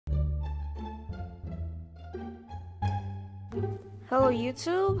Hello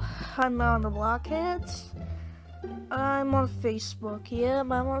YouTube, I'm on the Blockheads. I'm on Facebook, yeah,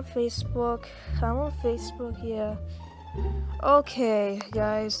 I'm on Facebook, yeah. Okay,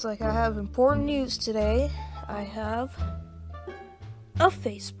 guys, I have important news today. I have a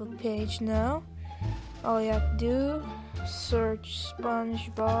Facebook page now. All you have to do, search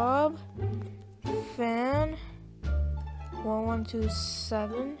SpongeBob Fan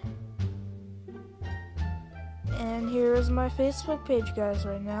 1127. And here is my Facebook page, guys,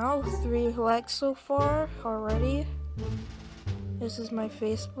 right now. 3 likes so far already. This is my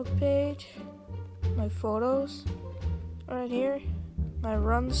Facebook page. My photos right here. My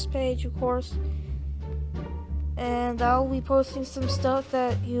runs page, of course. And I'll be posting some stuff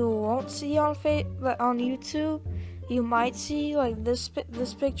that you won't see on YouTube. You might see, like this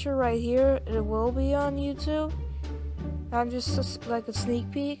picture right here. It will be on YouTube. I'm just like a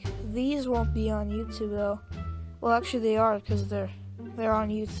sneak peek. These won't be on YouTube though. Well, actually they are, because they're on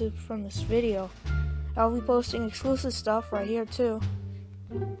YouTube from this video. I'll be posting exclusive stuff right here too.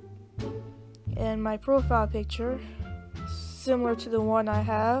 And my profile picture, similar to the one I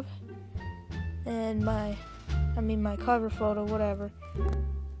have. And my cover photo, whatever.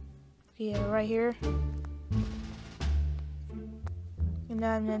 Yeah, right here. And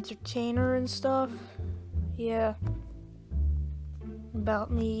I'm an entertainer and stuff. Yeah.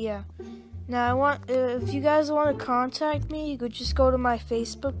 About me, yeah. Now, if you guys want to contact me, you could just go to my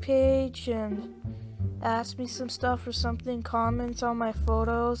Facebook page and ask me some stuff or something, comment on my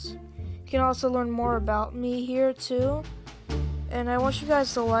photos. You can also learn more about me here too. And I want you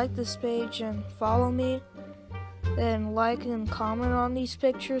guys to like this page and follow me, and like and comment on these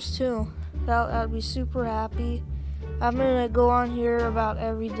pictures too. I'd be super happy. I'm gonna go on here about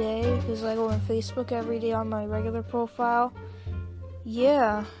every day, because I go on Facebook every day on my regular profile.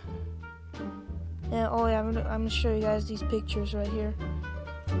 Yeah. And oh yeah, I'm gonna show you guys these pictures right here.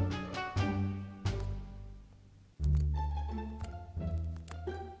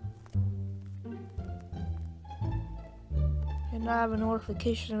 And I have a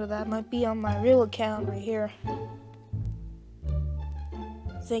notification of that. Might be on my real account right here.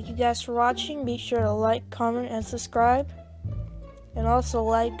 Thank you guys for watching. Be sure to like, comment, and subscribe. And also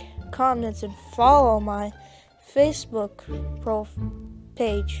like, comment, and follow my Facebook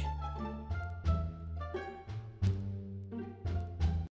page.